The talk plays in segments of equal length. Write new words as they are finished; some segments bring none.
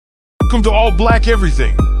Welcome to All Black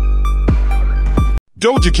Everything.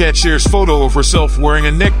 Doja Cat shares photo of herself wearing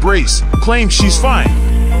a neck brace, claims she's fine.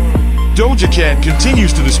 Doja Cat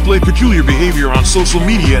continues to display peculiar behavior on social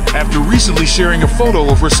media after recently sharing a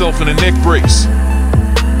photo of herself in a neck brace.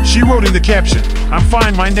 She wrote in the caption, "I'm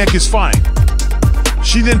fine, my neck is fine."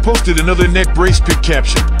 She then posted another neck brace pic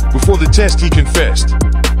caption. Before the test, he confessed.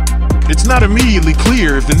 It's not immediately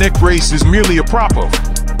clear if the neck brace is merely a prop of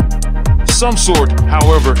some sort,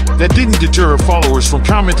 however, that didn't deter her followers from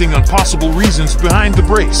commenting on possible reasons behind the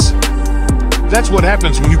brace. That's what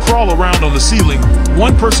happens when you crawl around on the ceiling,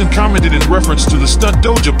 one person commented in reference to the stunt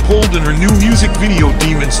Doja pulled in her new music video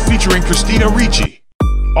Demons featuring Christina Ricci.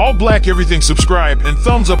 All Black Everything, subscribe and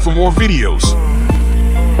thumbs up for more videos.